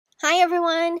Hi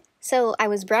everyone! So I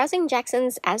was browsing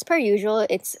Jackson's as per usual.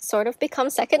 It's sort of become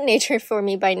second nature for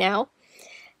me by now.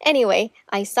 Anyway,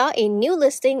 I saw a new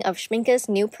listing of Schmincke's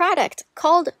new product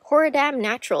called Horadam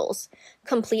Naturals,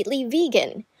 completely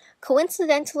vegan.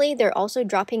 Coincidentally, they're also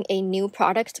dropping a new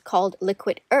product called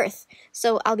Liquid Earth,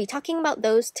 so I'll be talking about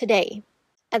those today.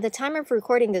 At the time of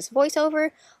recording this voiceover,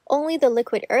 only the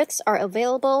Liquid Earths are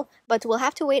available, but we'll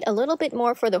have to wait a little bit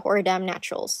more for the Horadam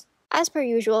Naturals. As per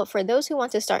usual, for those who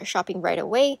want to start shopping right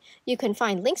away, you can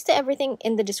find links to everything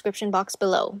in the description box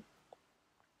below.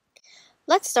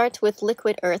 Let's start with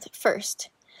Liquid Earth first.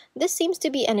 This seems to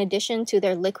be an addition to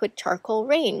their liquid charcoal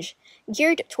range.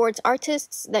 Geared towards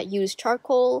artists that use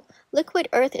charcoal, Liquid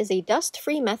Earth is a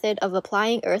dust-free method of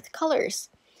applying earth colors.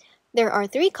 There are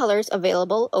 3 colors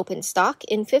available open stock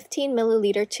in 15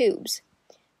 milliliter tubes: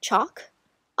 chalk,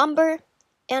 umber,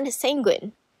 and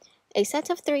sanguine. A set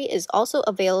of 3 is also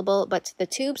available, but the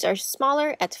tubes are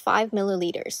smaller at 5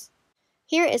 milliliters.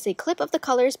 Here is a clip of the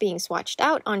colors being swatched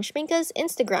out on Schmincke's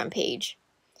Instagram page.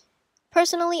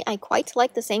 Personally, I quite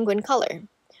like the sanguine color.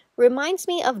 Reminds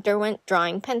me of Derwent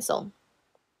drawing pencil.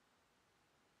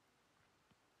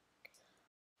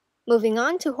 Moving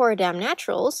on to Horadam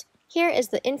Naturals, here is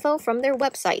the info from their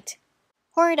website.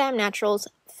 Horadam Naturals'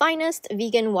 finest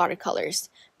vegan watercolors,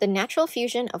 the natural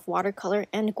fusion of watercolor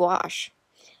and gouache.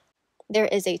 There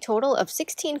is a total of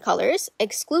 16 colors,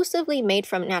 exclusively made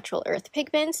from natural earth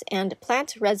pigments and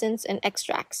plant resins and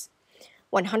extracts.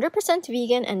 100%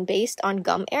 vegan and based on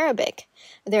gum arabic.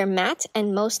 They're matte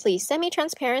and mostly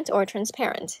semi-transparent or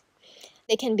transparent.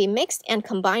 They can be mixed and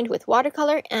combined with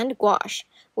watercolor and gouache,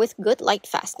 with good light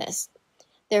fastness.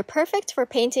 They're perfect for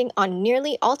painting on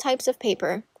nearly all types of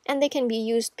paper, and they can be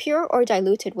used pure or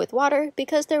diluted with water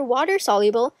because they're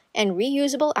water-soluble and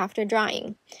reusable after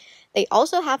drying. They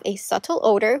also have a subtle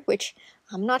odor, which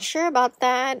I'm not sure about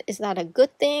that. Is that a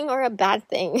good thing or a bad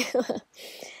thing?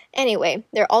 Anyway,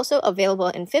 they're also available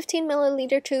in 15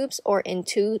 milliliter tubes or in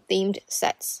 2 themed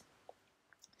sets.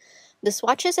 The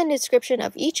swatches and description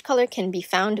of each color can be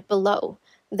found below,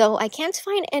 though I can't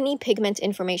find any pigment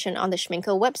information on the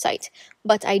Schmincke website,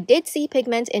 but I did see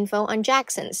pigment info on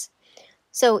Jackson's.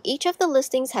 So each of the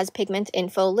listings has pigment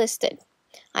info listed.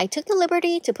 I took the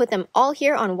liberty to put them all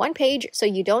here on one page so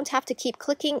you don't have to keep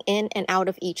clicking in and out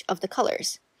of each of the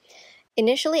colors.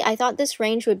 Initially, I thought this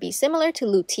range would be similar to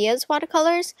Lutia's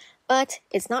watercolors, but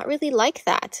it's not really like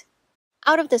that.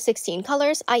 Out of the 16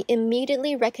 colors, I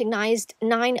immediately recognized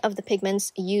 9 of the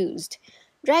pigments used.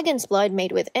 Dragon's Blood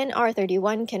made with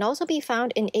NR31 can also be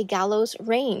found in a Gallows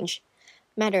range.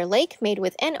 Madder Lake made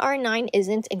with NR9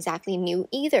 isn't exactly new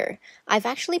either. I've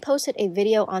actually posted a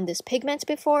video on this pigment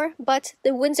before, but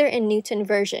the Winsor&Newton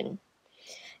version.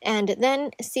 And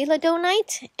then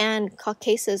Celadonite and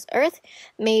Caucasus Earth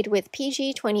made with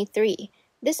PG23.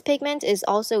 This pigment is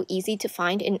also easy to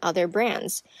find in other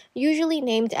brands, usually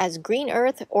named as Green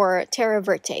Earth or Terra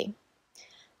Verte.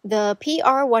 The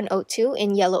PR102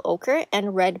 in Yellow Ochre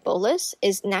and Red Bolus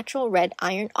is natural red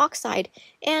iron oxide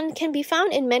and can be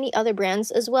found in many other brands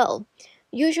as well,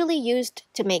 usually used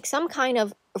to make some kind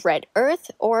of red earth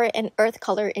or an earth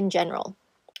color in general.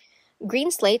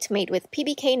 Green Slate made with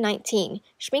PBK19.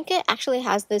 Schmincke actually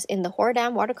has this in the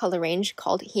Horadam watercolor range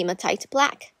called Hematite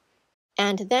Black.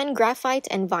 And then Graphite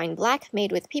and Vine Black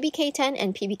made with PBK10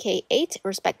 and PBK8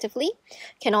 respectively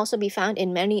can also be found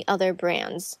in many other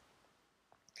brands.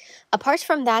 Apart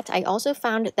from that, I also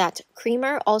found that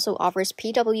Creamer also offers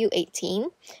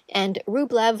PW18, and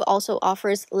Rublev also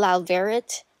offers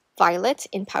Lalverit Violet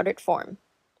in powdered form.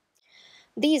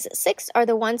 These 6 are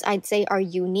the ones I'd say are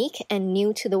unique and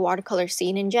new to the watercolor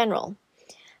scene in general.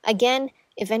 Again,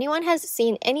 if anyone has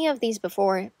seen any of these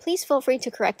before, please feel free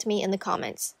to correct me in the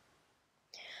comments.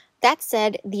 That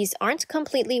said, these aren't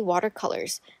completely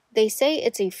watercolors. They say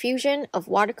it's a fusion of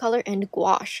watercolor and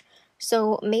gouache.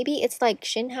 So maybe it's like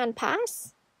Shinhan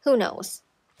Pass? Who knows?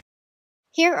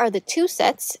 Here are the 2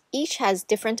 sets, each has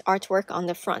different artwork on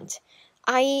the front.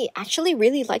 I actually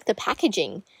really like the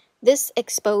packaging. This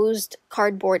exposed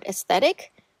cardboard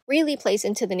aesthetic really plays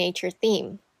into the nature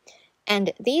theme.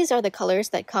 And these are the colors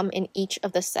that come in each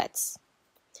of the sets.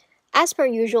 As per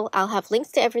usual, I'll have links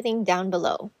to everything down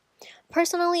below.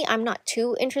 Personally, I'm not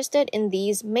too interested in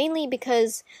these, mainly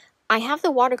because I have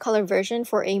the watercolor version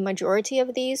for a majority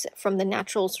of these from the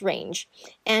Naturals range,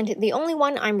 and the only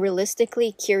one I'm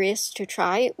realistically curious to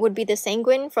try would be the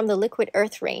Sanguine from the Liquid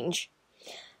Earth range.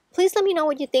 Please let me know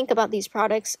what you think about these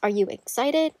products. Are you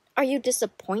excited? Are you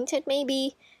disappointed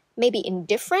maybe? Maybe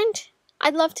indifferent?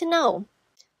 I'd love to know.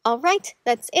 Alright,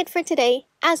 that's it for today.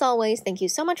 As always, thank you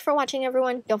so much for watching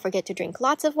everyone. Don't forget to drink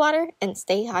lots of water and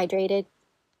stay hydrated.